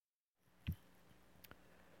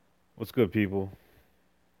What's good, people?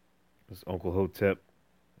 It's Uncle Hotep,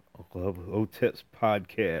 Hotep's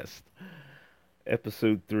podcast,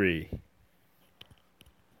 episode 3.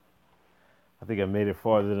 I think I made it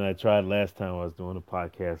farther than I tried last time I was doing a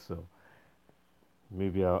podcast, so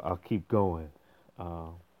maybe I'll keep going. Uh,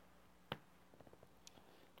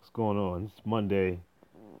 what's going on? It's Monday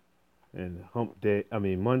and hump day.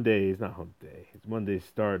 Monday is not hump day. It's Monday's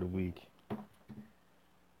start of the week.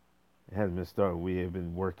 It hasn't been started. We have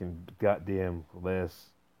been working goddamn last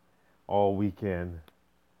all weekend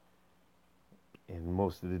and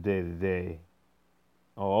most of the day today.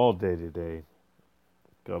 All day today.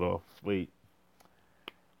 Got off late.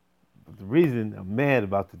 But the reason I'm mad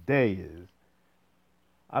about today is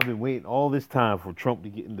I've been waiting all this time for Trump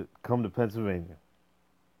to come to Pennsylvania.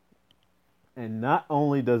 And not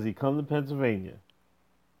only does he come to Pennsylvania,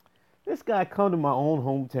 this guy come to my own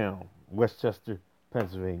hometown, Westchester,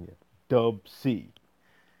 Pennsylvania, Dub C.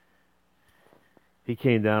 He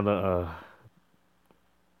came down to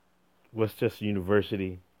Westchester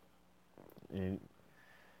University, and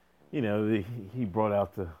he brought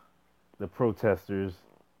out the protesters.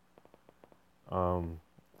 Um,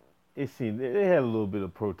 it seemed they had a little bit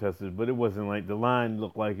of protesters, but it wasn't like the line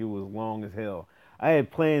looked like it was long as hell. I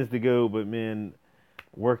had plans to go, but man,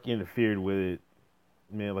 work interfered with it.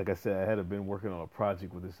 Man, like I said, I had been working on a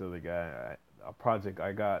project with this other guy, a project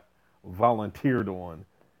I got volunteered on.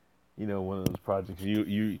 You know, one of those projects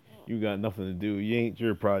you got nothing to do. You ain't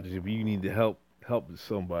your project, but you need to help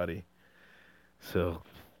somebody. So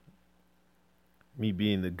me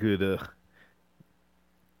being the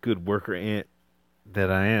good worker ant that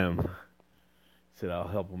I am, said I'll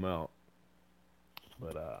help him out.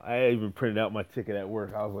 But I even printed out my ticket at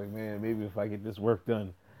work. I was like, man, maybe if I get this work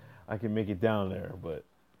done, I can make it down there. But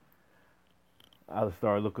I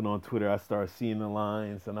started looking on Twitter. I started seeing the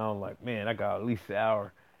lines, and I was like, man, I got at least an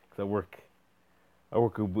hour because I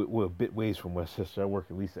work a bit ways from Westchester. I work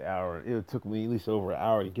at least an hour. It took me at least over an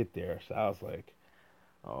hour to get there. So I was like,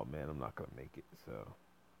 oh man, I'm not gonna make it. So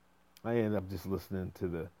I ended up just listening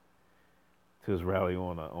to his rally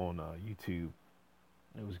on YouTube.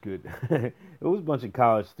 It was good. It was a bunch of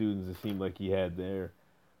college students. It seemed like he had there.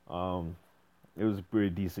 Um, it was a pretty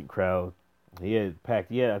decent crowd. He had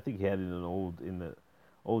packed. Yeah, I think he had it in the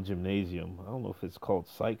old gymnasium. I don't know if it's called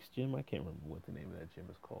Sykes Gym. I can't remember what the name of that gym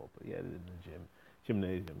is called, but he had it in the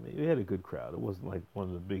gymnasium. He had a good crowd. It wasn't like one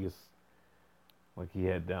of the biggest like he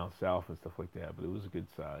had down south and stuff like that, but it was a good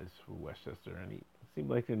size for Westchester. And he it seemed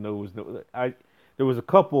like there was no. There was a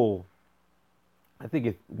couple. I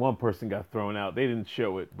think one person got thrown out. They didn't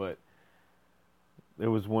show it, but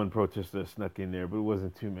there was one protester that snuck in there, but it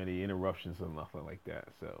wasn't too many interruptions or nothing like that.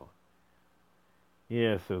 So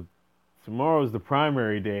yeah, so tomorrow's the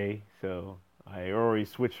primary day, so I already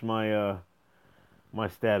switched my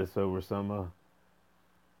status over. So I'm gonna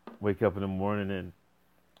wake up in the morning and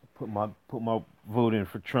put my vote in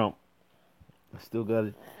for Trump. I still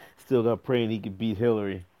got praying he could beat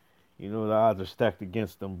Hillary. You know the odds are stacked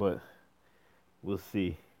against him, but we'll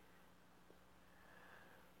see.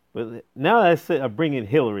 But now that I bring in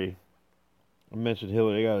Hillary, I mentioned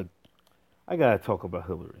Hillary. I gotta talk about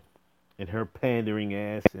Hillary and her pandering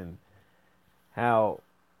ass and how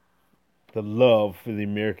the love for the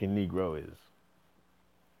American Negro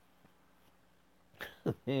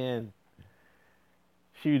is. And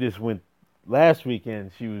she just went last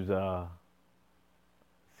weekend. She was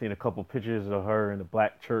seeing a couple pictures of her in the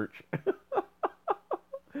black church.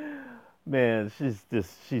 Man, she's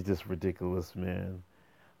just ridiculous, man.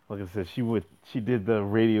 Like I said, she did the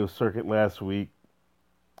radio circuit last week.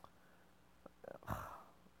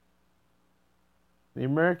 The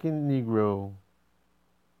American Negro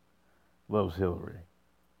loves Hillary,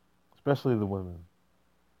 especially the women.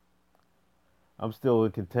 I'm still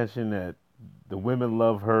in contention that the women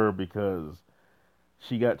love her because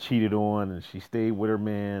she got cheated on and she stayed with her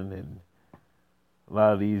man, and a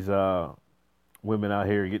lot of these women out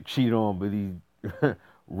here get cheated on by these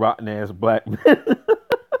rotten ass black men.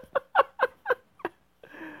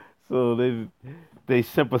 So they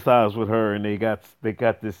sympathize with her, and they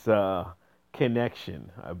got this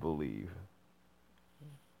connection, I believe.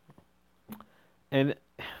 And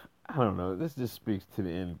I don't know. This just speaks to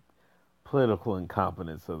the political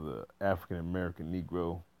incompetence of the African American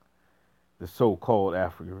Negro, the so-called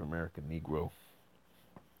African American Negro.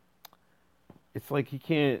 It's like he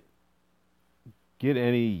can't get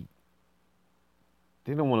any.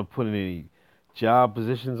 They don't want to put any job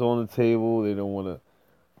positions on the table. They don't want to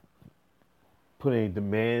put any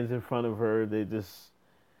demands in front of her. They just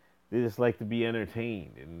like to be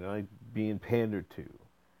entertained and like being pandered to.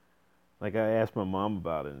 Like I asked my mom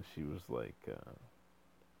about it, and she was like,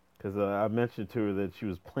 because I mentioned to her that she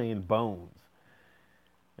was playing Bones,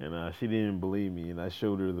 and she didn't believe me, and I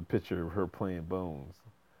showed her the picture of her playing Bones.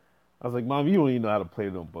 I was like, Mom, you don't even know how to play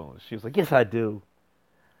no Bones. She was like, Yes, I do.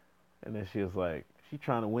 And then she was like, She's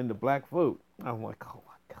trying to win the black vote. I'm like, Oh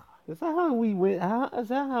my God, is that how we win? Is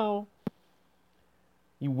that how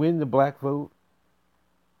you win the black vote?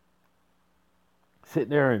 Sitting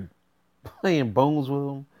there and playing Bones with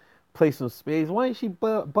them, play some spades. Why didn't she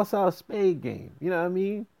bust out a spade game? You know what I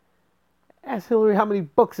mean? Ask Hillary how many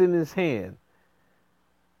books in his hand.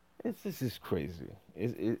 This is crazy.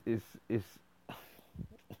 It's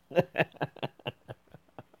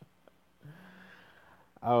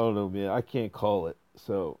I don't know, man. I can't call it.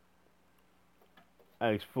 So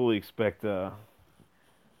I fully expect. I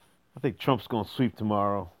think Trump's gonna sweep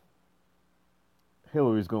tomorrow.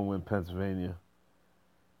 Hillary's gonna win Pennsylvania.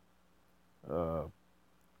 Uh,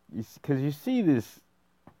 because you see this.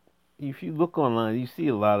 If you look online, you see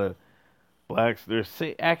a lot of blacks. They're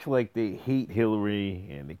act like they hate Hillary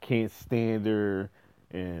and they can't stand her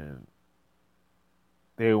and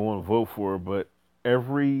they want to vote for her. But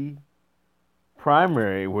every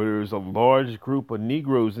primary where there's a large group of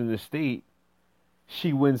Negroes in the state,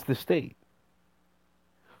 she wins the state.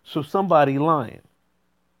 So somebody lying.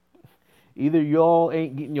 Either y'all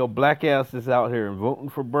ain't getting your black asses out here and voting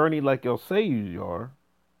for Bernie like y'all say you are,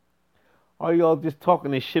 or y'all just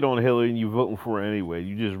talking this shit on Hillary and you voting for her anyway.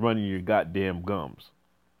 You just running your goddamn gums.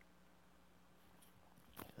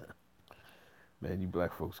 Man, you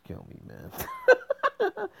black folks kill me, man.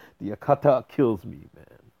 The Akata kills me,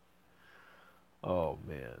 man. Oh,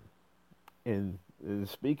 man. And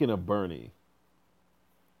speaking of Bernie,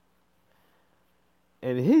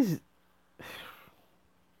 and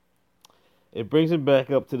it brings him back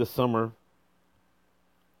up to the summer,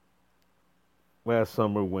 last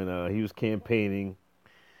summer when he was campaigning,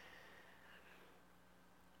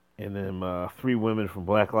 and then 3 women from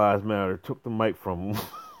Black Lives Matter took the mic from him.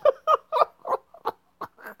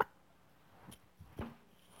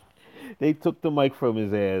 They took the mic from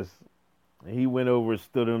his ass. And he went over and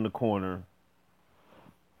stood in the corner.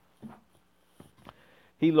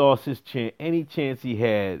 He lost his chance, any chance he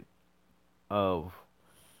had of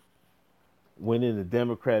winning the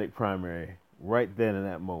Democratic primary right then in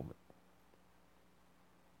that moment.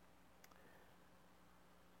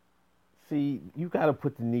 See, you got to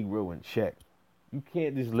put the Negro in check. You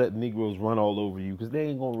can't just let Negroes run all over you because they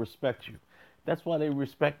ain't going to respect you. That's why they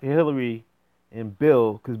respect Hillary and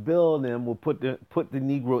Bill, because Bill and them will put the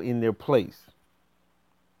Negro in their place.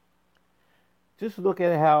 Just look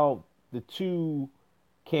at how the 2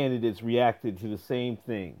 candidates reacted to the same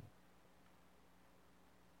thing.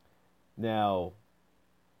 Now,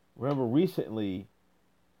 remember recently,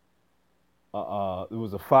 it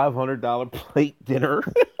was a $500 plate dinner.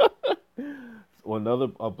 Another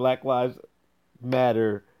Black Lives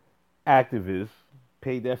Matter activist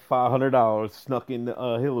paid that $500, snuck in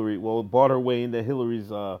Hillary, bought her way into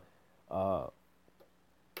Hillary's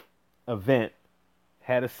event,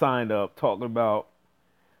 had a sign up talking about,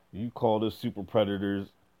 you called us super predators,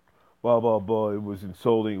 blah, blah, blah, it was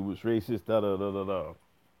insulting, it was racist, da, da, da, da, da.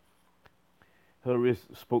 Hillary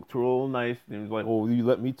spoke to her all nice, and was like, oh, you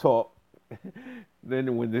let me talk.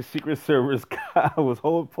 Then when the Secret Service guy was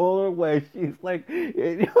pulling her away, she's like,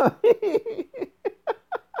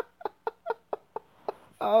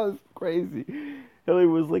 oh, it's crazy. Hillary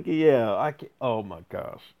was like, yeah, I can. Oh my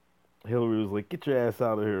gosh. Hillary was like, get your ass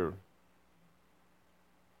out of here.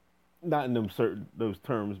 Not in those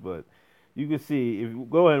terms, but you can see, if you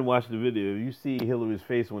go ahead and watch the video, you see Hillary's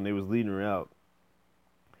face when they was leading her out.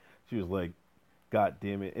 She was like, God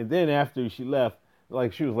damn it. And then after she left,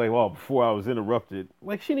 like she was like, well, before I was interrupted,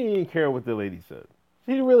 like she didn't even care what the lady said.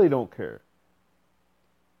 She really don't care.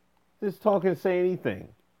 Just talk and say anything.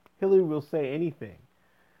 Hillary will say anything.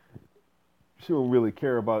 She don't really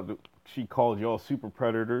care about she called y'all super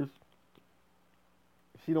predators.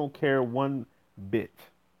 She don't care one bit.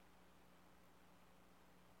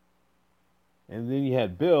 And then you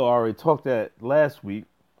had Bill, I already talked that last week.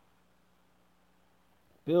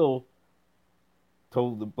 Bill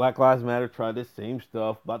told the Black Lives Matter, tried this same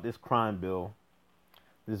stuff about this crime bill,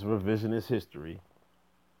 this revisionist history.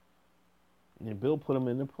 And Bill put him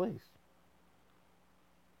into place.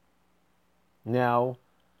 Now,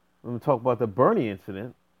 when we talk about the Bernie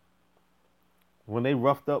incident, when they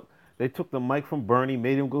roughed up, they took the mic from Bernie,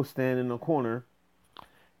 made him go stand in the corner.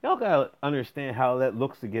 Y'all gotta understand how that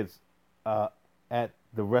looks against at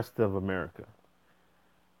the rest of America.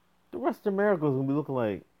 The rest of America is gonna be looking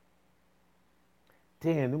like,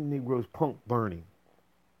 damn, them Negroes punked Bernie.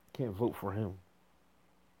 Can't vote for him.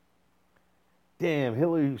 Damn,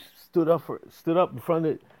 Hillary stood up in front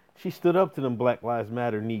of She stood up to them Black Lives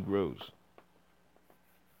Matter Negroes.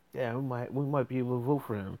 Yeah, we might be able to vote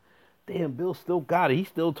for him. Damn, Bill still got it. He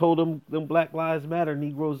still told them Black Lives Matter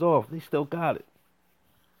Negroes off. They still got it.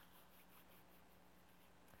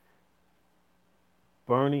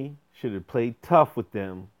 Bernie should have played tough with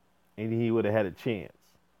them, and he would have had a chance.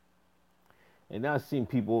 And now I've seen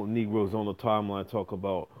people, Negroes on the timeline, talk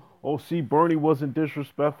about, oh, see, Bernie wasn't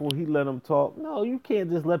disrespectful. He let them talk. No, you can't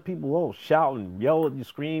just let people shout and yell and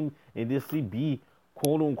scream and just be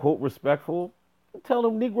quote unquote respectful. Tell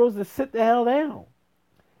them Negroes to sit the hell down.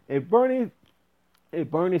 If Bernie,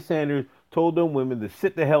 if Bernie Sanders told them women to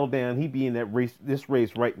sit the hell down, he'd be in this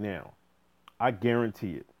race right now. I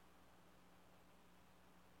guarantee it.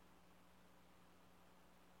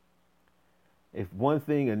 If one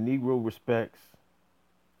thing a Negro respects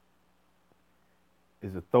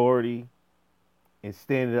is authority and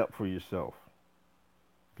standing up for yourself,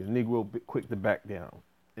 because Negro be quick to back down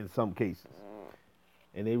in some cases,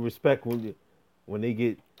 and they respect when they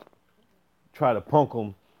get try to punk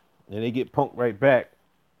them, and they get punked right back.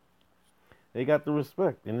 They got the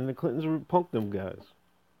respect, and then the Clintons punked them guys.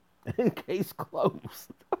 Case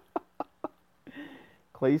closed.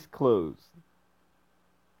 Case closed.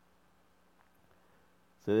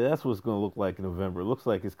 So that's what it's going to look like in November. It looks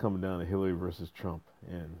like it's coming down to Hillary versus Trump,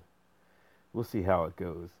 and we'll see how it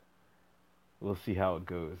goes. We'll see how it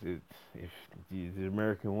goes. If the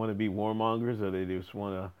Americans want to be warmongers, or they just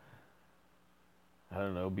want to, I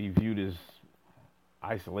don't know, be viewed as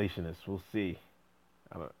isolationists. We'll see.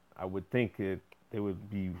 I would think that they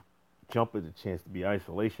would be jump at the chance to be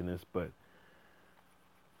isolationists, but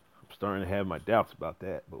I'm starting to have my doubts about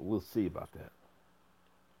that. But we'll see about that.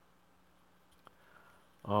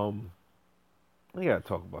 I gotta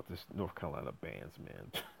talk about this North Carolina bans,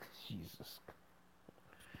 man. Jesus.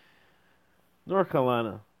 North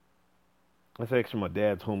Carolina. That's actually my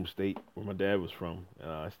dad's home state, where my dad was from.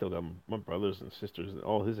 I still got my brothers and sisters, and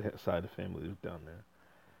all his side of the family live down there.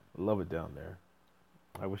 I love it down there.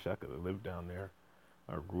 I wish I could have lived down there,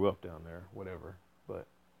 or grew up down there, whatever. But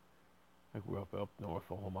I grew up north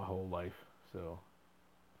all my whole life, so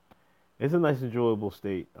it's a nice, enjoyable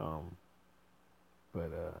state. But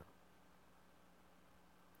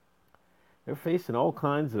they're facing all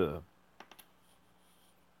kinds of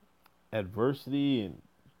adversity and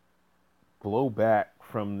blowback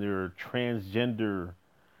from their transgender,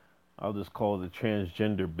 I'll just call it a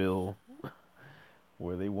transgender bill,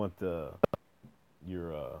 where they want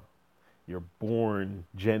your born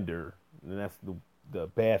gender, and that's the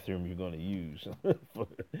bathroom you're going to use.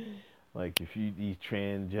 Like if you these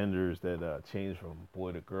transgenders that change from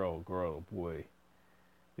boy to girl to boy,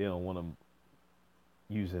 they don't want them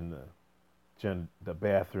using the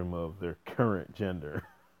bathroom of their current gender.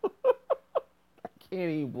 I can't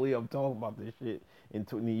even believe I'm talking about this shit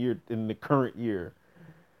in the current year.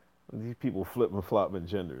 These people flipping flopping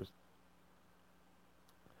genders.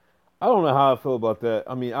 I don't know how I feel about that.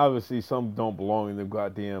 I mean, obviously some don't belong in the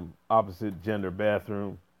goddamn opposite gender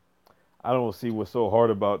bathroom. I don't see what's so hard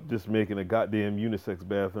about just making a goddamn unisex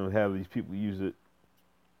bathroom and have these people use it.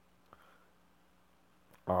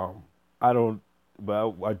 I don't,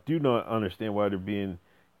 but I do not understand why they're being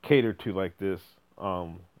catered to like this.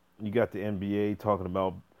 You got the NBA talking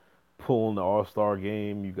about pulling the All-Star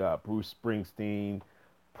game. You got Bruce Springsteen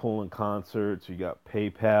pulling concerts. You got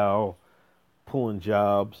PayPal pulling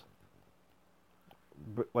jobs.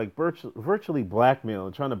 Like virtually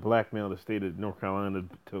blackmail, trying to blackmail the state of North Carolina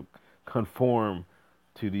to conform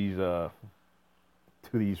to these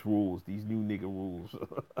rules, these new nigga rules.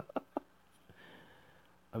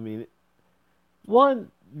 I mean, one,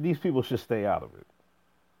 these people should stay out of it.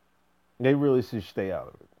 They really should stay out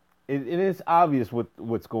of it. It is obvious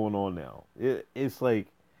what's going on now. It's like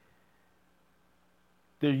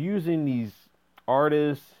they're using these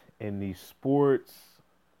artists and these sports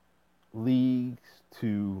leagues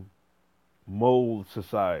to mold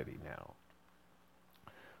society now.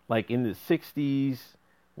 Like in the 60s,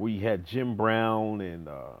 where you had Jim Brown and,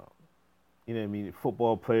 you know what I mean,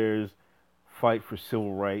 football players fight for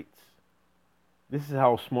civil rights. This is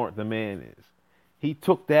how smart the man is. He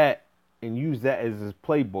took that and used that as his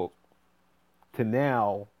playbook to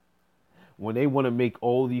now, when they want to make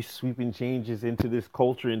all these sweeping changes into this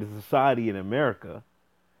culture, into society in America,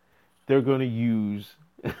 they're going to use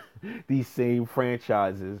these same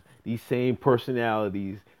franchises, these same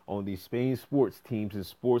personalities on these same sports teams and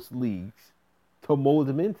sports leagues to mold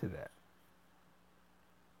them into that.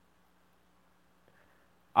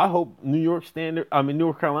 I hope North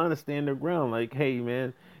Carolina stand their ground. Like, hey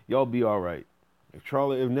man, y'all be all right. If the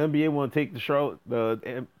NBA want to take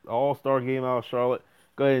the All-Star game out of Charlotte,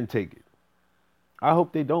 go ahead and take it. I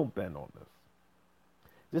hope they don't bend on this.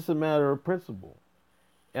 This is a matter of principle.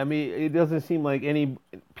 I mean, it doesn't seem like any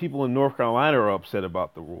people in North Carolina are upset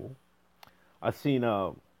about the rule. I seen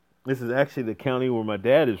this is actually the county where my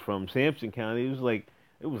dad is from, Sampson County. It was like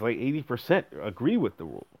 80% agree with the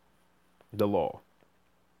rule, the law.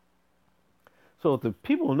 So if the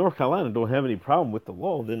people in North Carolina don't have any problem with the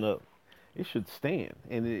law, then it should stand,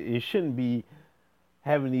 and it shouldn't be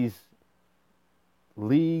having these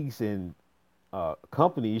leagues and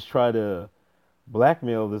companies try to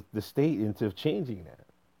blackmail the state into changing that.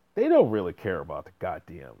 They don't really care about the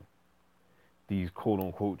goddamn these quote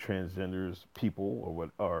unquote transgenders people or what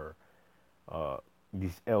are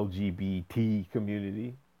these LGBT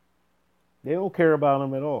community. They don't care about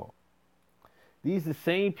them at all. These the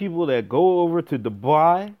same people that go over to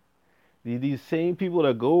Dubai. These same people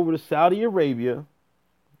that go over to Saudi Arabia,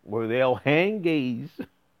 where they'll hang gays,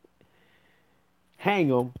 hang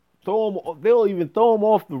them, throw them. They'll even throw them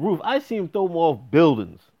off the roof. I see them throw them off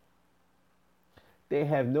buildings. They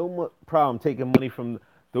have no problem taking money from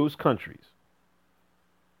those countries.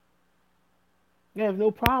 They have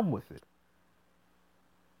no problem with it.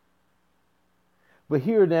 But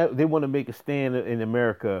here now they want to make a stand in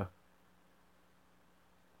America.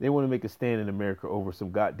 They want to make a stand in America over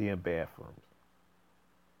some goddamn bathrooms.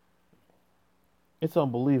 It's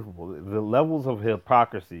unbelievable. The levels of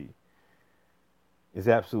hypocrisy is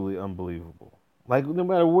absolutely unbelievable. Like no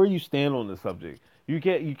matter where you stand on the subject, you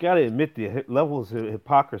gotta admit the levels of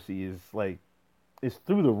hypocrisy is like it's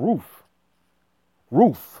through the roof.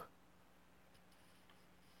 Roof.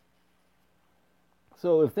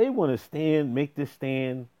 So if they want to make this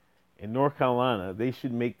stand in North Carolina, they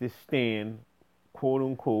should make this stand, quote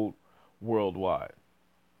unquote, worldwide.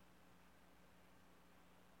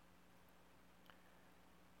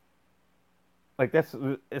 Like it's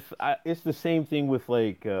the same thing with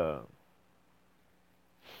like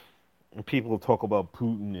people talk about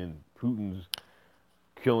Putin and Putin's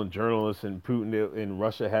killing journalists and Putin in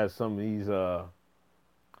Russia has some of these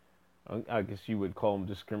I guess you would call them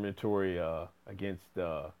discriminatory against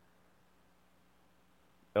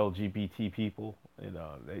LGBT people, and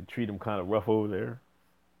they treat them kind of rough over there.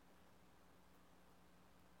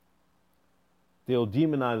 They'll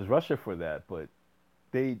demonize Russia for that, but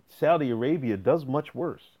Saudi Arabia does much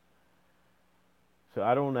worse. So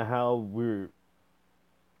I don't know how we're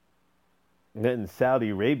letting Saudi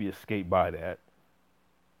Arabia skate by that,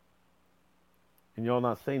 and y'all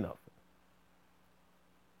not say nothing.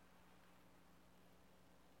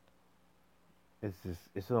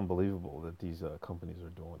 It's unbelievable that these companies are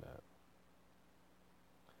doing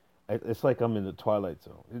that. It's like I'm in the twilight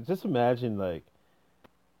zone. Just imagine like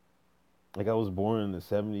I was born in the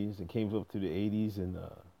 '70s and came up through the '80s and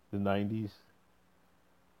the '90s,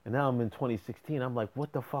 and now I'm in 2016. I'm like,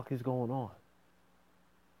 what the fuck is going on?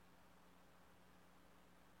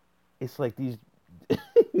 It's like these.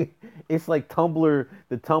 It's like Tumblr.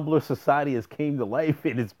 The Tumblr society has came to life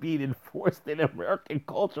and it's being enforced in American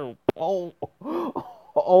culture all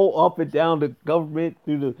up and down the government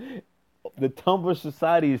through the Tumblr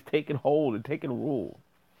society is taking hold and taking rule.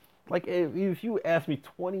 Like if you asked me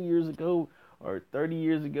 20 years ago or 30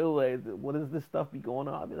 years ago, like what does this stuff be going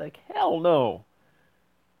on? I'd be like, hell no.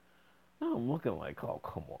 Now I'm looking like, oh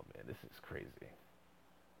come on, man, this is crazy.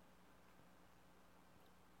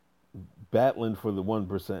 Battling for the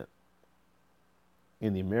 1%,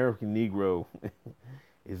 and the American Negro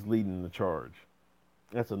is leading the charge.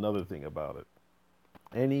 That's another thing about it.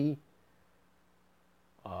 Any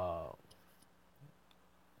uh,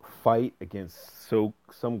 fight against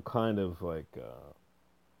some kind of like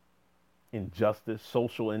injustice,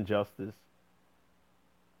 social injustice,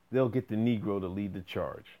 they'll get the Negro to lead the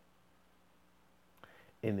charge.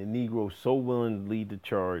 And the Negro so willing to lead the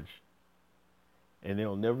charge, and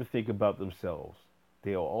they'll never think about themselves.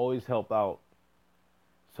 They'll always help out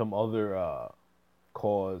some other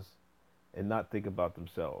cause and not think about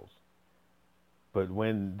themselves. But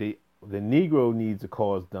when the Negro needs a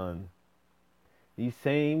cause done, these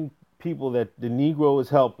same people that the Negro is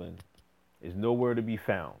helping is nowhere to be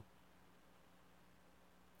found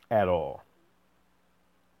at all.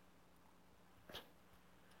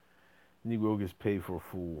 Negro gets paid for a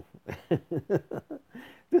fool.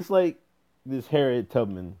 Just like this Harriet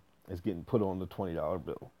Tubman is getting put on the $20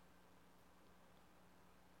 bill.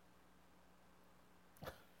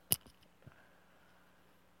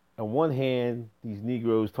 On one hand, these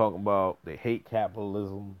Negroes talking about they hate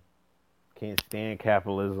capitalism, can't stand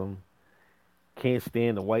capitalism, can't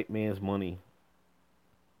stand the white man's money.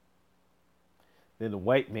 Then the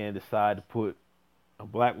white man decide to put a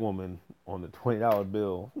black woman on the $20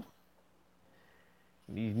 bill.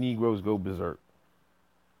 These Negroes go berserk.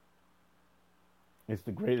 It's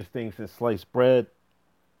the greatest thing since sliced bread.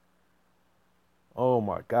 Oh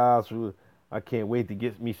my gosh, I can't wait to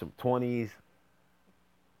get me some 20s.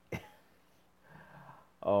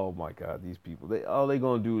 Oh my God, these people. They all they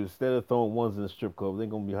gonna do is instead of throwing ones in the strip club, they're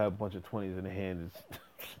gonna have a bunch of 20s in their hand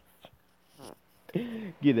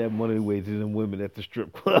and get that money away to them women at the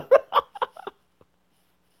strip club.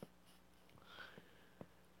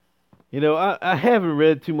 I haven't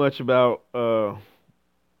read too much about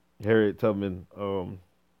Harriet Tubman.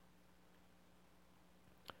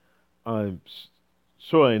 I'm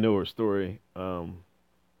sure I know her story.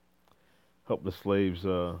 Helped the slaves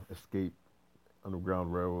escape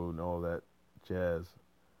Underground Railroad and all that jazz.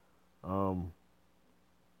 Um,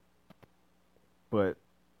 but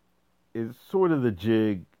it's sort of the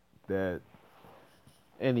jig that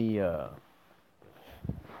any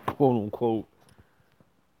quote unquote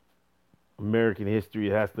American history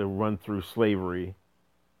has to run through slavery.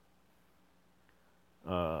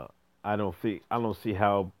 Uh, I don't see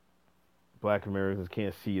how Black Americans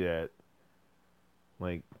can't see that.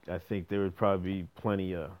 Like I think there would probably be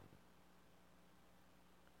plenty of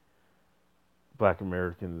Black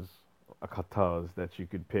Americans, akatas that you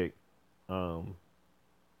could pick. Um,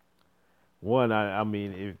 One, I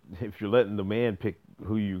mean, if you're letting the man pick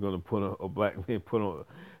who you're gonna put a black man put on,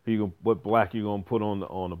 who you gonna, what black you're gonna put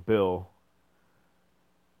on a bill,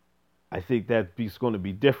 I think that's going to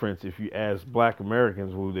be different if you ask Black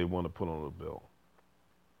Americans who they want to put on the bill.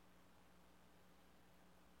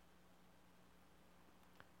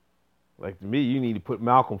 Like to me, you need to put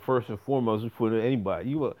Malcolm first and foremost before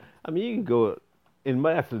anybody. I mean, you can go, and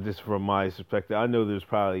that's just from my perspective. I know there's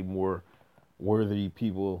probably more worthy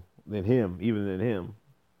people than him, even than him.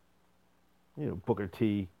 Booker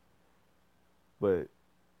T. But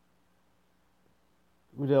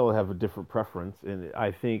we all have a different preference, and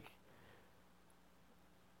I think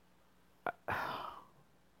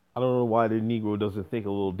I don't know why the Negro doesn't think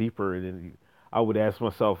a little deeper. And then I would ask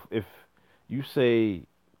myself if you say,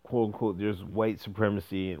 quote unquote, there's white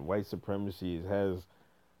supremacy, and white supremacy has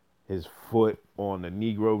his foot on the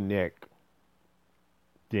Negro neck,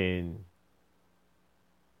 then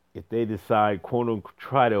if they decide, quote unquote,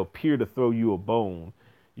 try to appear to throw you a bone,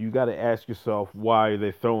 you got to ask yourself, why are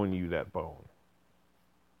they throwing you that bone?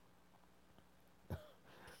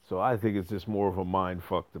 So I think it's just more of a mind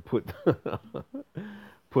fuck to put a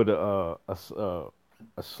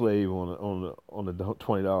slave on the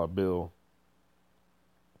 $20 bill.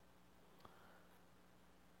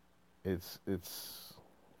 It's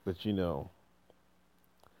but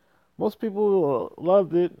most people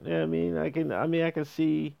loved it. I can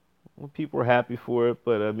see when people are happy for it,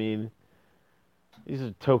 but I mean these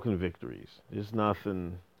are token victories. It's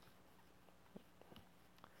nothing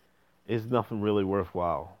really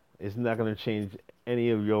worthwhile. It's not going to change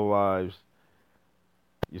any of your lives.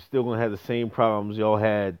 You're still going to have the same problems y'all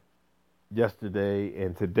had yesterday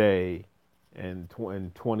and today and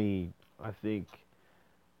 20, I think,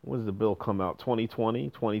 when does the bill come out?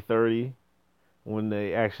 2020, 2030, when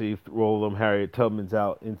they actually roll them Harriet Tubmans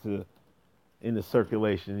out into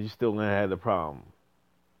circulation. You still going to have the problem.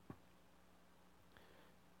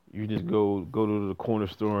 You just go to the corner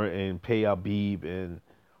store and pay Habib and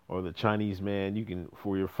or the Chinese man. You can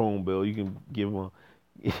for your phone bill. You can give them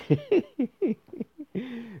you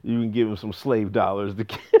can give them some slave dollars to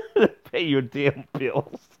pay your damn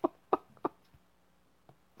bills.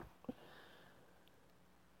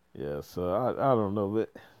 Yeah, so I don't know,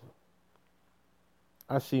 but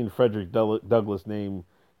I seen Frederick Douglass name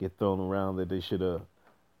get thrown around that they should have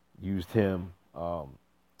used him,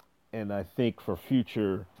 and I think for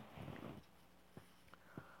future,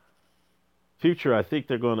 I think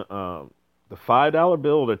they're gonna the $5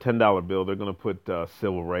 bill or the $10 bill. They're gonna put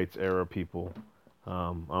civil rights era people.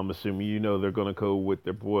 I'm assuming they're gonna go with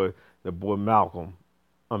their boy Malcolm.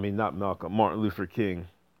 I mean, not Malcolm, Martin Luther King.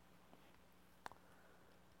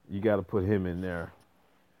 You got to put him in there,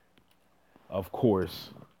 of course.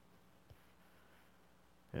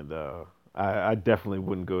 And I definitely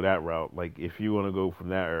wouldn't go that route. Like if you want to go from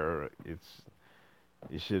that era,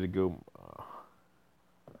 you should go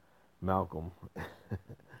Malcolm.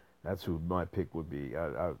 That's who my pick would be.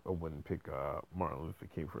 I wouldn't pick Martin Luther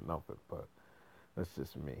King for nothing, but that's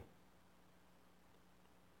just me.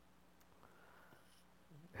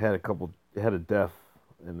 Had a death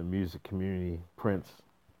in the music community.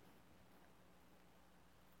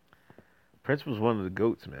 Prince was one of the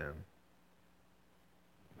goats, man.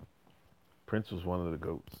 Prince was one of the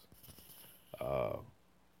goats. Uh,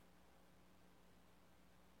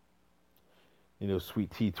 Sweet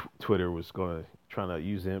Tea Twitter was trying to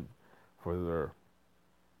use him for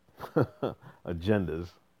their agendas.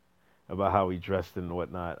 about how he dressed and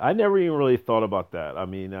whatnot. I never even really thought about that. I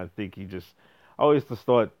mean, I think he just I always just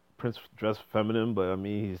thought Prince dressed feminine, but I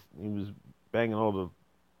mean, he was banging all the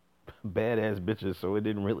badass bitches, so it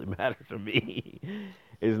didn't really matter to me.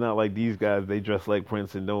 It's not like these guys they dress like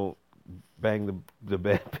Prince and don't bang the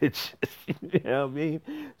bad bitches. You know what I mean?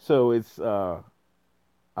 So it's I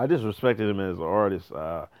just respected him as an artist.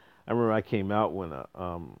 I remember I came out when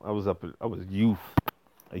I was a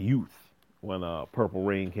youth when Purple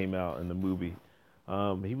Rain came out in the movie.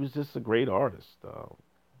 He was just a great artist.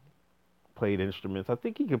 Played instruments. I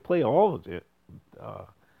think he could play all of it. Uh,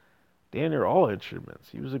 damn near all instruments.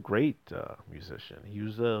 He was a great musician. He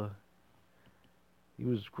was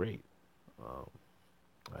great. Um,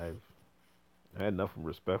 I've I had nothing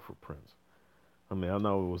respect for Prince. I mean, I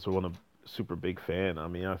know it was one of super big fan. I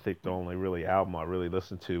mean, I think the only really album I really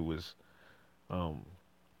listened to was um,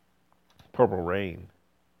 Purple Rain.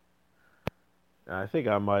 I think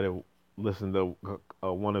I might have listened to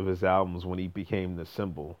one of his albums when he became the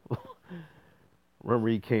symbol. Remember,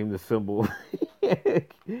 he came the symbol.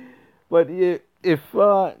 But if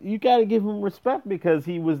you got to give him respect because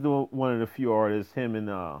he was the one of the few artists, him and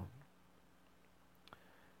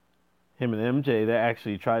MJ, that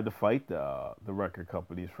actually tried to fight the record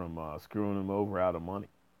companies from screwing him over out of money.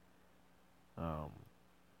 Um,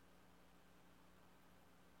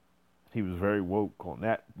 he was very woke on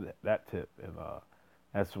that tip, and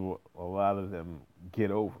that's what a lot of them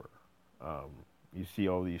get over. Um, you see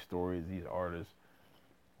all these stories, these artists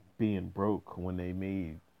being broke when they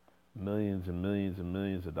made millions and millions and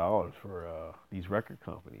millions of dollars for these record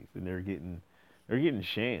companies, and they're getting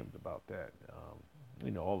shamed about that.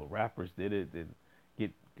 All the rappers did it and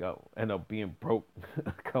end up being broke,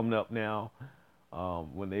 coming up now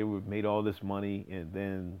when they were made all this money, and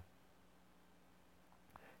then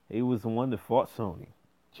he was the one that fought Sony,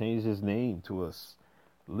 changed his name to us,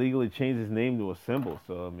 legally changed his name to a symbol.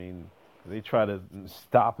 So I mean, they try to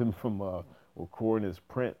stop him from recording as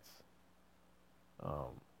Prince.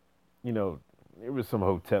 Um, there was some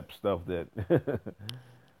Hotep stuff that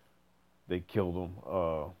they killed him.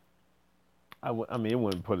 I mean, it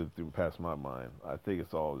wouldn't put it through past my mind. I think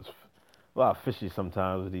it's all just a lot of fishy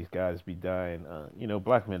sometimes with these guys be dying.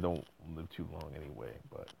 Black men don't live too long anyway,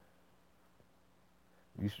 but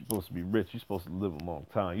you're supposed to be rich. You're supposed to live a long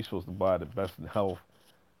time. You're supposed to buy the best in health.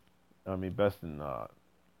 I mean, best in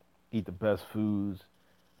eat the best foods,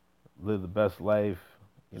 live the best life.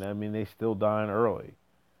 You know what I mean? They still dying early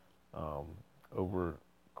um, over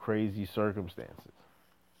crazy circumstances.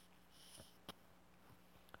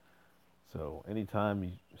 So anytime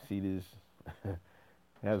you see this,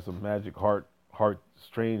 have some magic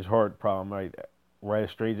strange heart problem,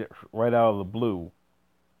 right out of the blue.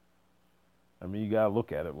 I mean, you gotta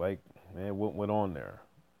look at it like, man, what went on there?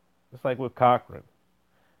 It's like with Cochran.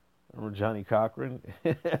 Remember Johnny Cochran?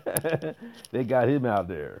 They got him out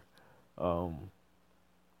there. Um,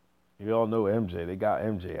 you all know MJ. They got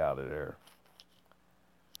MJ out of there.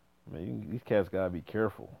 I mean, these cats gotta be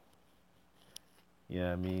careful.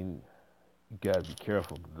 Yeah, I mean, you gotta be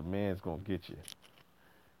careful. The man's gonna get you.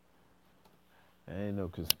 Ain't no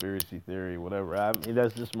conspiracy theory, whatever. I mean,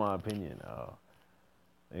 that's just my opinion.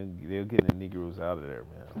 They're getting the Negroes out of there,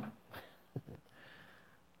 man.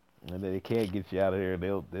 And they can't get you out of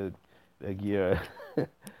there. Yeah,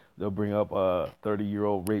 they'll bring up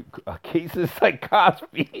 30-year-old rape cases like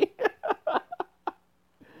Cosby.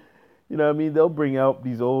 You know what I mean? They'll bring out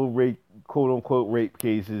these old rape, quote unquote, rape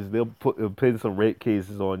cases. They'll pin some rape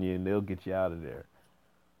cases on you, and they'll get you out of there.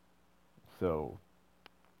 So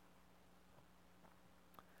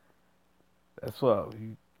that's what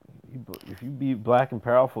if you be black and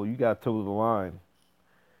powerful, you got to toe the line.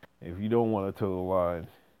 If you don't want to toe the line,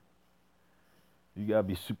 you gotta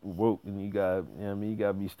be super woke, and you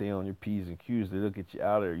gotta be staying on your p's and q's. They'll get you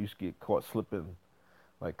out of there. You just get caught slipping,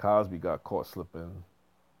 like Cosby got caught slipping.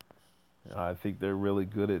 I think they're really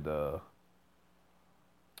good at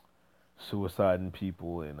suiciding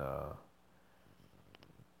people and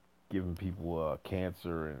giving people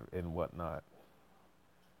cancer and whatnot.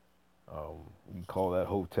 You can call that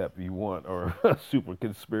Hotep if you want, or super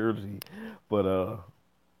conspiracy, but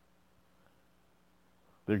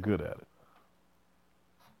they're good at it.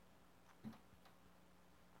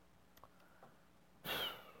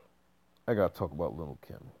 I gotta talk about Little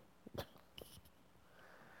Kim.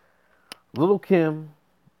 Little Kim,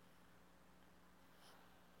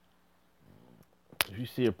 if you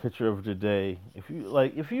see a picture of her today, if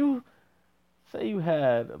you say you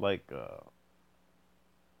had like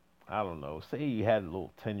I don't know, say you had a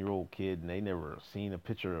little 10-year-old kid and they never seen a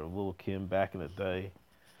picture of Little Kim back in the day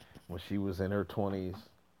when she was in her 20s.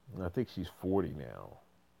 And I think she's 40 now.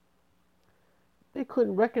 They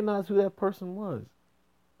couldn't recognize who that person was.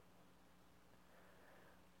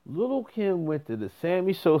 Little Kim went to the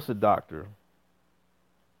Sammy Sosa doctor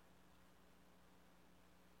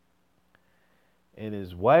and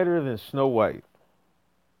is whiter than Snow White.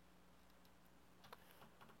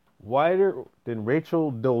 Whiter than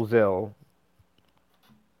Rachel Dolezal.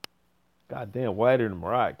 Goddamn, whiter than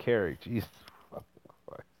Mariah Carey. Jesus fucking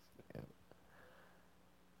Christ,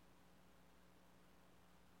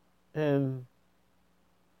 man. And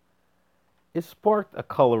it sparked a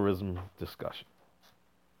colorism discussion.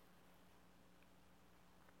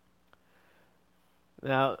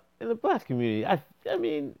 Now, in the black community, I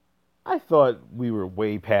mean, I thought we were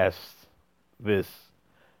way past this.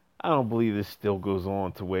 I don't believe this still goes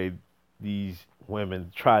on to way these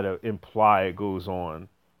women try to imply it goes on.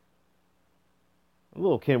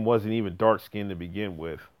 Little Kim wasn't even dark skinned to begin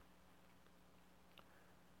with.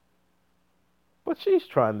 But she's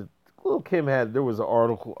trying to. Little Kim had. There was an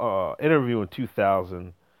article, interview in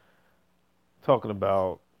 2000 talking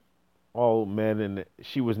about all men, and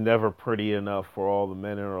she was never pretty enough for all the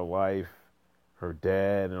men in her life, her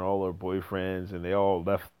dad and all her boyfriends, and they all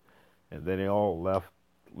left, and then they all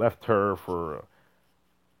left her for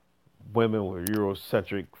women with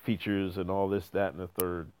Eurocentric features and all this, that, and the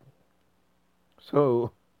third.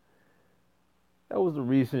 So that was the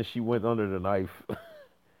reason she went under the knife,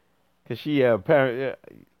 because she apparently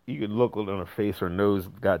you could look on her face, her nose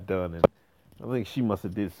got done, and I think she must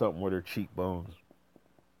have did something with her cheekbones.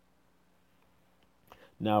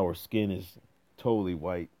 Now her skin is totally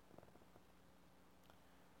white.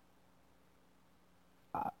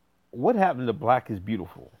 What happened to Black is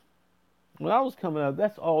Beautiful? When I was coming up,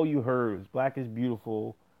 that's all you heard was Black is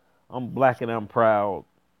Beautiful. I'm black and I'm proud.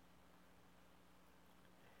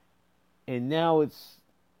 And now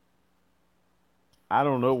I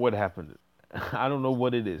don't know what happened. I don't know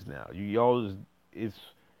what it is now. It's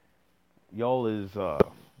y'all is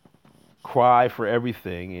cry for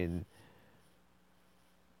everything and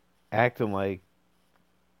acting like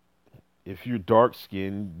if you're dark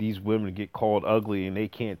skinned, these women get called ugly and they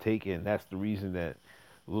can't take it. And that's the reason that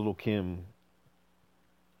Little Kim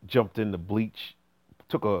jumped into bleach,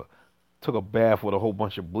 took a bath with a whole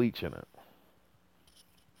bunch of bleach in it.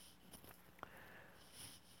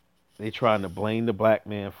 They trying to blame the black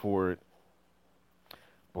man for it,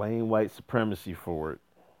 blame white supremacy for it.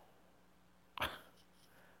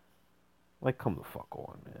 Like, come the fuck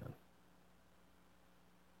on, man.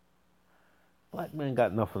 Black men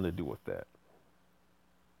got nothing to do with that.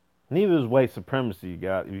 Neither is white supremacy,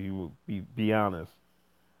 got if you will be honest.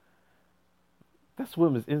 That's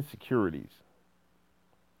women's insecurities.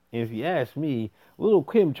 And if you ask me, Little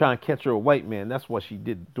Kim trying to catch her a white man, that's what she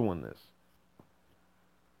did doing this.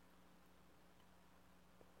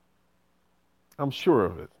 I'm sure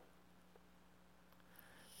of it.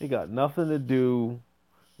 It got nothing to do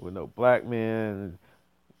with no black man.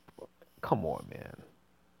 Come on, man.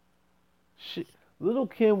 She, Little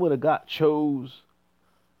Kim would have got chose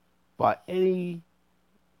by any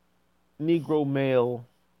Negro male,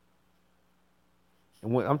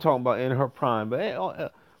 and when I'm talking about in her prime,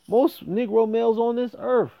 but most Negro males on this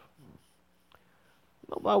earth,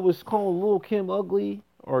 nobody was calling Little Kim ugly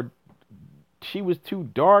or she was too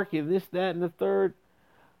dark and this, that, and the third.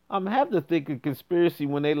 I'm having to think of conspiracy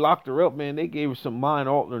when they locked her up, man. They gave her some mind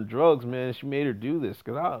altering drugs, man. She made her do this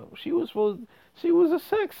because she was a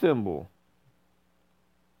sex symbol.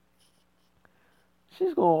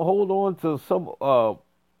 She's gonna hold on to some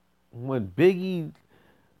when Biggie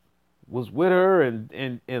was with her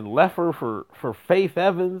and left her for Faith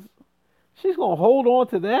Evans. She's gonna hold on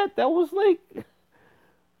to that. That was like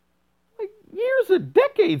years or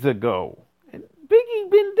decades ago, and Biggie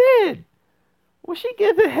been dead. When she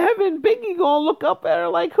get to heaven, Biggie gonna look up at her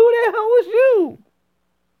like, "Who the hell was you?"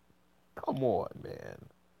 Come on, man.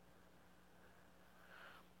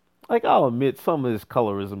 Like, I'll admit some of this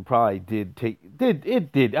colorism probably did.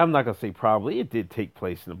 I'm not gonna say probably. It did take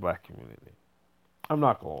place in the black community. I'm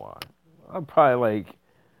not gonna lie. I'm probably like,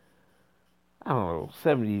 I don't know,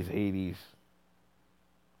 70s, 80s.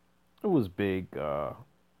 It was big. There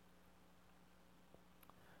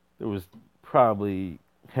was probably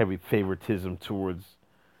heavy favoritism towards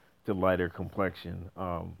the lighter complexion.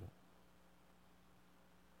 Uh,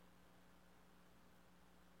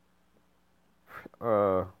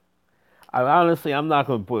 I'm not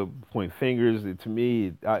going to point fingers. To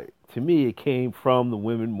me, it came from the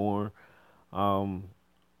women more. Um,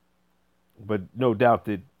 but no doubt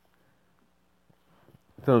that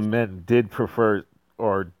some men did prefer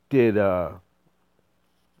or did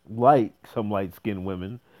like some light skinned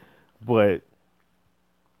women, but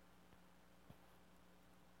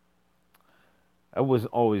That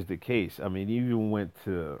wasn't always the case. I mean, you even went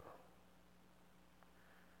to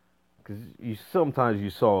because you sometimes you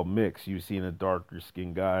saw a mix. You seen a darker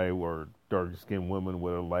skinned guy or darker skinned woman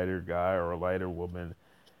with a lighter guy or a lighter woman,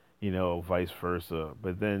 vice versa.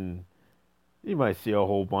 But then you might see a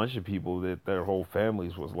whole bunch of people that their whole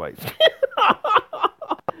families was light skinned.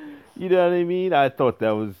 You know what I mean? I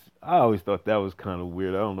always thought that was kind of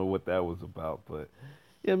weird. I don't know what that was about, but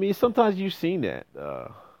yeah, I mean, sometimes you've seen that.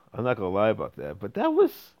 I'm not gonna lie about that, but that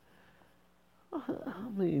was, I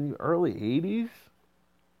mean, early '80s.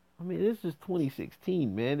 I mean, this is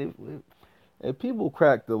 2016, man. If people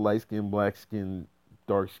crack the light skin, black skin,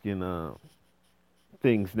 dark skin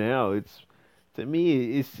things now, it's to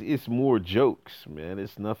me, it's more jokes, man.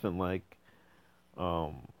 It's nothing like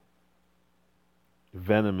um,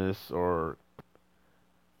 venomous or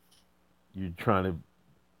you're trying to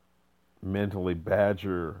mentally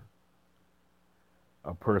badger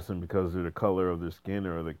a person because of the color of their skin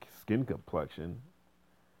or the skin complexion.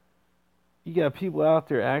 You got people out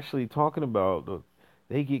there actually talking about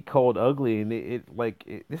they get called ugly, and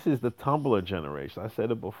this is the Tumblr generation. I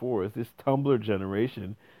said it before. It's this Tumblr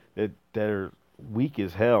generation that are weak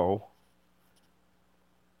as hell.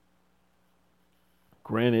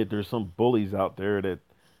 Granted, there's some bullies out there that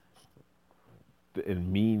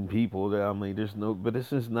and mean people that I mean, there's no, but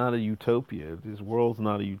this is not a utopia. This world's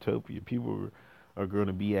not a utopia. People are going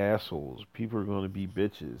to be assholes. People are going to be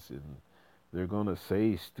bitches, and they're going to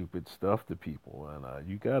say stupid stuff to people. And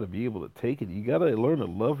you got to be able to take it. You got to learn to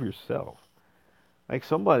love yourself. Like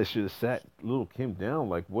somebody should have sat little Kim down.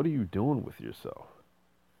 Like, what are you doing with yourself?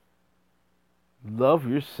 Love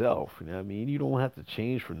yourself. You know what I mean? You don't have to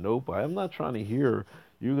change for nobody. I'm not trying to hear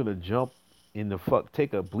you're gonna jump in the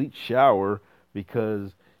take a bleach shower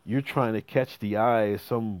because you're trying to catch the eye of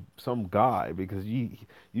some guy because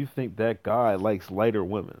you think that guy likes lighter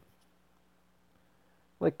women.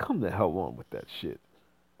 Like, come the hell on with that shit.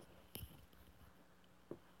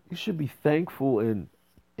 You should be thankful and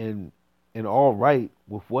and all right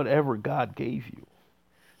with whatever God gave you.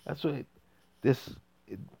 That's what this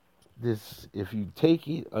this if you take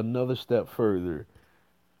it another step further,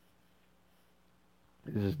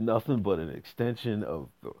 this is nothing but an extension of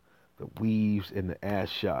the weaves and the ass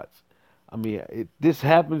shots. I mean, this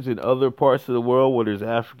happens in other parts of the world where there's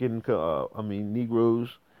African,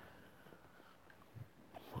 Negroes.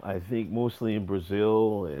 I think mostly in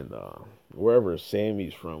Brazil and wherever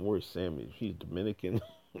Sammy's from. Where's Sammy? She's Dominican,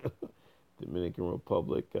 Dominican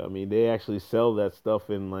Republic. I mean, they actually sell that stuff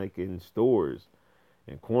in stores,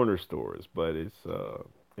 in corner stores. But it's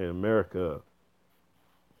in America,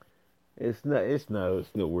 it's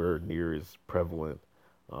nowhere near as prevalent.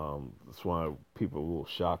 That's why people are a little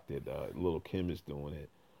shocked that Little Kim is doing it.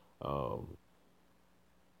 Um,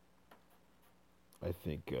 I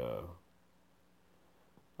think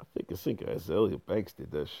I think Azalea Banks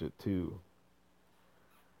did that shit too.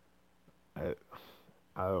 I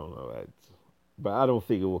I don't know, but I don't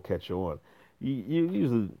think it will catch on. You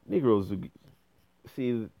usually Negroes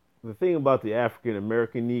see the thing about the African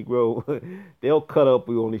American Negro, they'll cut up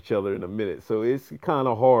on each other in a minute. So it's kind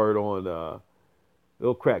of hard on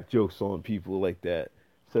they'll crack jokes on people like that.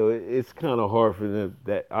 So it's kind of hard for them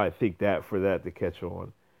that I think that for that to catch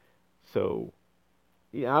on. So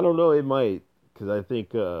yeah, I don't know. It might because I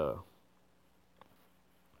think I'm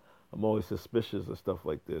always suspicious of stuff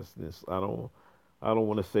like this. I don't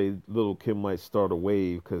want to say little Kim might start a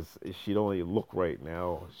wave because she don't even look right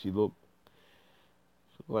now. She look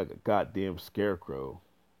like a goddamn scarecrow.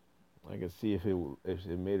 I can see if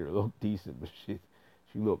it made her look decent, but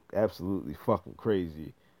she looked absolutely fucking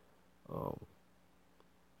crazy. Um,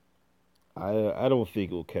 I don't think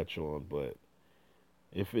it'll catch on, but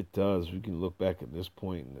if it does, we can look back at this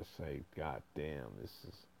point and just say, God damn,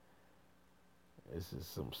 this is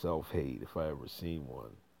some self hate if I ever seen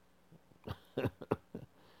one.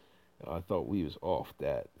 I thought we was off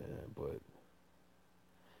that, man, but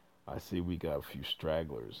I see we got a few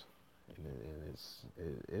stragglers, and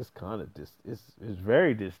it's kind of it's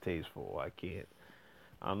very distasteful. I can't.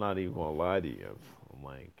 I'm not even gonna lie to you. I'm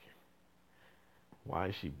like, why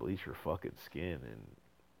does she bleach her fucking skin, and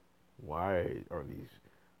why are these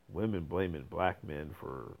women blaming black men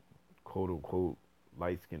for quote unquote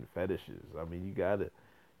light skin fetishes? I mean,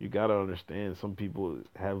 you gotta understand. Some people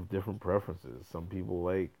have different preferences. Some people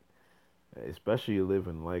like, especially you live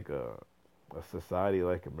in like a society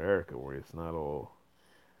like America where it's not all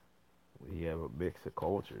you have a mix of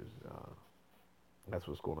cultures. That's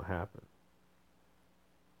what's going to happen.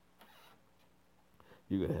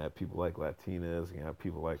 You can have people like Latinas, you can have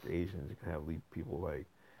people like Asians, you can have people like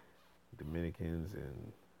Dominicans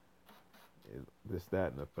and this,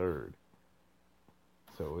 that, and the third.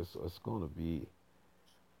 So it's gonna be,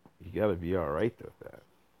 you gotta be all right with that.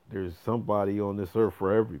 There's somebody on this earth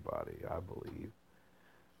for everybody, I believe.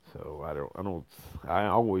 So I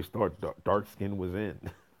always thought dark skin was in.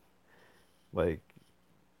 Like,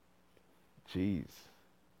 geez,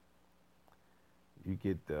 you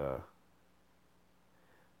get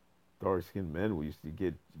dark skinned men. We used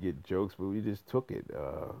to get jokes, but we just took it.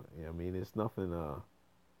 I mean, it's nothing.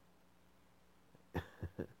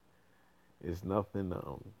 It's nothing.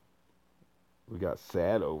 We got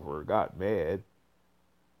sad over, got mad.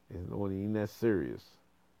 It's not even that serious.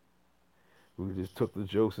 We just took the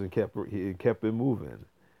jokes and kept it moving.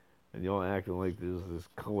 And y'all acting like there's this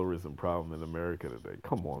colorism problem in America today.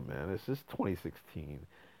 Come on, man. It's just 2016.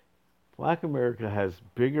 Black America has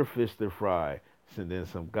bigger fish to fry than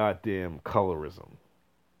some goddamn colorism.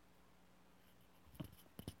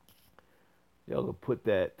 Y'all can put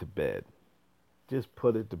that to bed. Just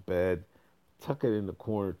put it to bed. Tuck it in the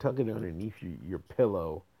corner. Tuck it underneath your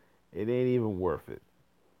pillow. It ain't even worth it.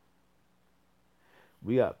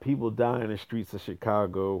 We got people dying in the streets of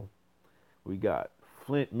Chicago. We got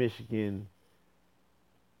Flint, Michigan,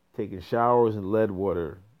 taking showers in lead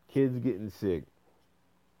water. Kids getting sick.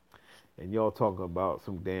 And y'all talking about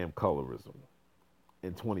some damn colorism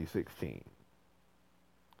in 2016.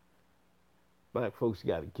 Black folks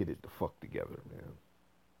got to get it the fuck together, man.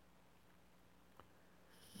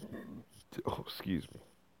 Oh, excuse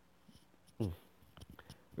me.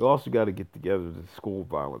 You also got to get together the school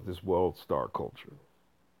violence, this world star culture.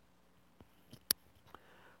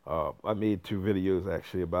 I made 2 videos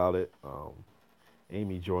actually about it.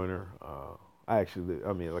 Amy Joyner. I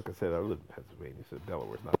mean, like I said, I live in Pennsylvania, so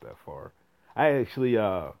Delaware's not that far. I actually,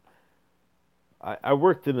 I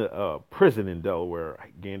worked in a prison in Delaware,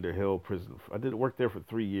 Gander Hill Prison. I did work there for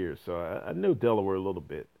 3 years, so I know Delaware a little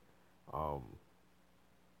bit. Um,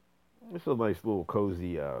 it's a nice little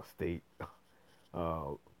cozy state.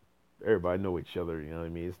 Uh, Everybody know each other, you know what I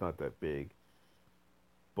mean? It's not that big.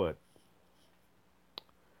 But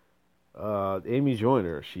Amy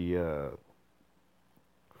Joyner,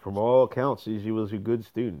 from all accounts, she was a good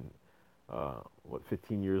student.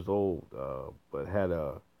 15 years old, but had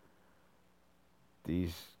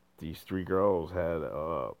these these 3 girls had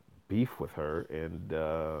beef with her and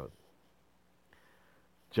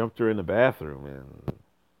jumped her in the bathroom, and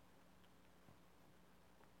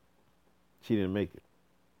she didn't make it.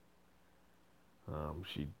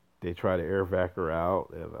 She They tried to air vac her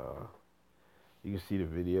out, and you can see the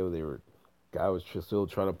video. Guy was still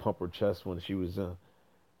trying to pump her chest when she was um,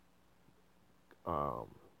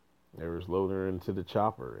 they was loading her into the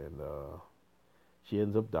chopper, and she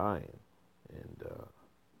ends up dying.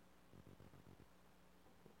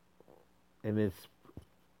 And it's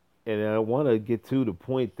and I want to get to the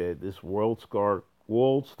point that this world star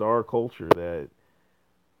culture that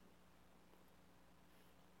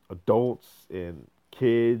adults and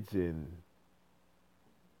kids and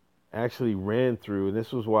actually ran through, and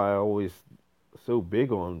this was why I always so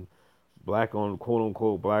big on black on quote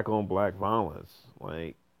unquote black on black violence.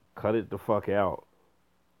 Like, cut it the fuck out.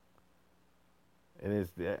 And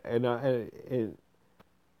and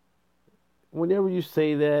whenever you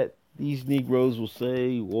say that, these Negroes will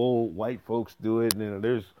say, "Well, white folks do it," and then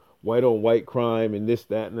there's white on white crime and this,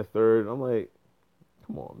 that, and the third. I'm like,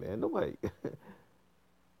 come on, man, nobody.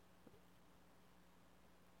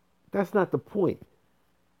 That's not the point.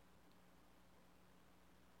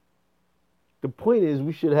 The point is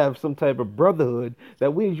we should have some type of brotherhood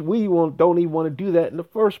that don't even want to do that in the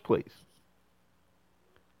first place.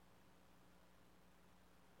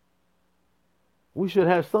 We should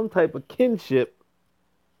have some type of kinship.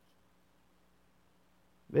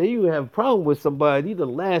 Then you have a problem with somebody. The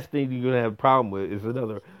last thing you're gonna have a problem with is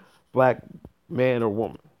another black man or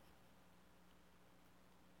woman.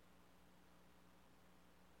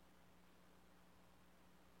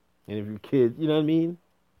 And if your kids, you know what I mean.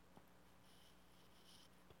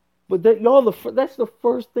 But that's the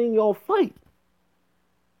first thing y'all fight.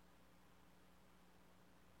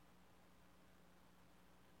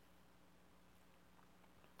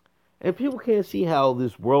 And people can't see how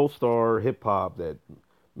this world star hip hop that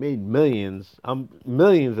made millions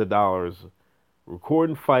of dollars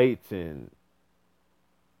recording fights and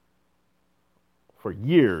for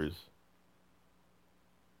years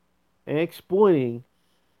and exploiting,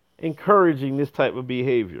 encouraging this type of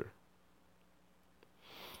behavior.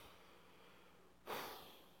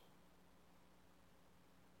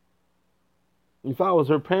 If I was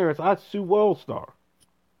her parents, I'd sue World Star.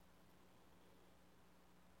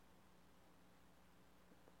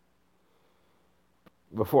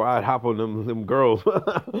 Before I'd hop on them girls.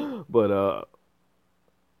 But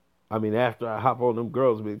I mean, after I hop on them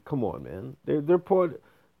girls, I mean, come on, man. They're part.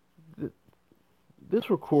 This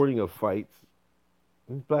recording of fights,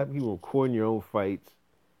 these black people recording your own fights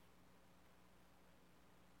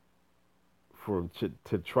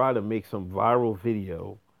to try to make some viral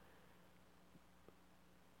video,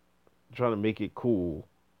 trying to make it cool,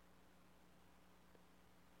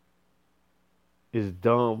 is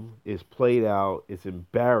dumb. It's played out. It's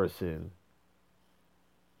embarrassing.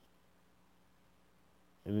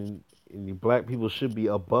 And the black people should be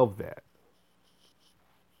above that.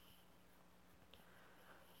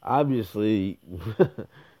 Obviously,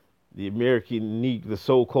 the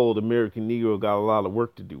so-called American Negro, got a lot of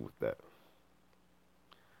work to do with that.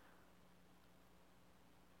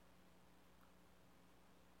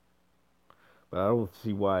 But I don't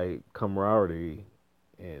see why camaraderie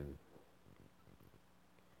and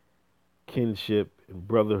kinship and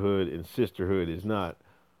brotherhood and sisterhood is not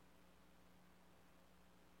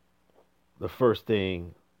the first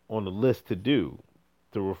thing on the list to do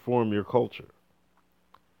to reform your culture,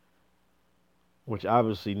 which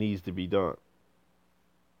obviously needs to be done.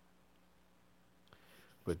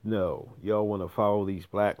 But no, y'all want to follow these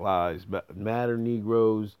Black Lives Matter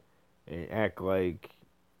Negroes and act like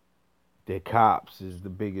the cops is the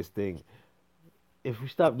biggest thing. If you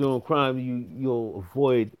stop doing crime, you'll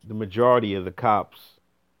avoid the majority of the cops'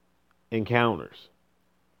 encounters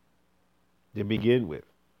to begin with.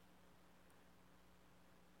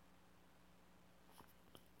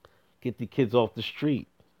 Get the kids off the street.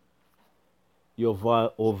 You'll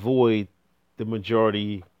avoid the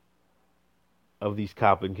majority of these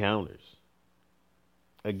cop encounters.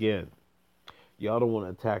 Again, y'all don't want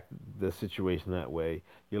to attack the situation that way.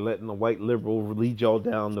 You're letting the white liberal lead y'all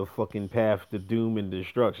down the fucking path to doom and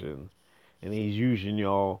destruction. And he's using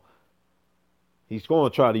y'all. He's going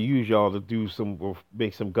to try to use y'all to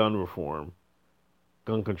make some gun reform,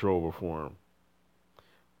 gun control reform.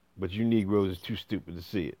 But you Negroes is too stupid to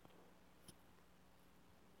see it.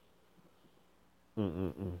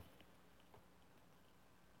 Mm-mm-mm.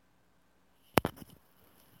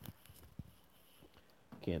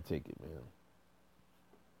 Can't take it, man.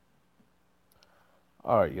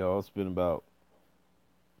 All right, y'all. It's been about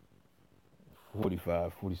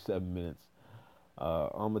 45, 47 minutes.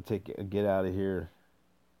 I'm gonna get out of here.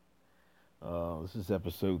 This is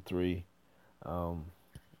episode 3. Um,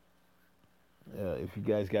 if you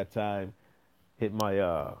guys got time, hit my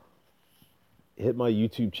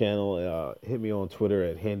YouTube channel. Hit me on Twitter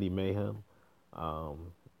at Handy Mayhem.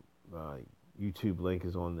 Um, uh, YouTube link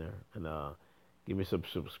is on there, and give me some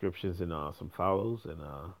subscriptions and some follows, and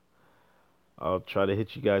I'll try to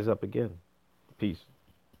hit you guys up again. Peace.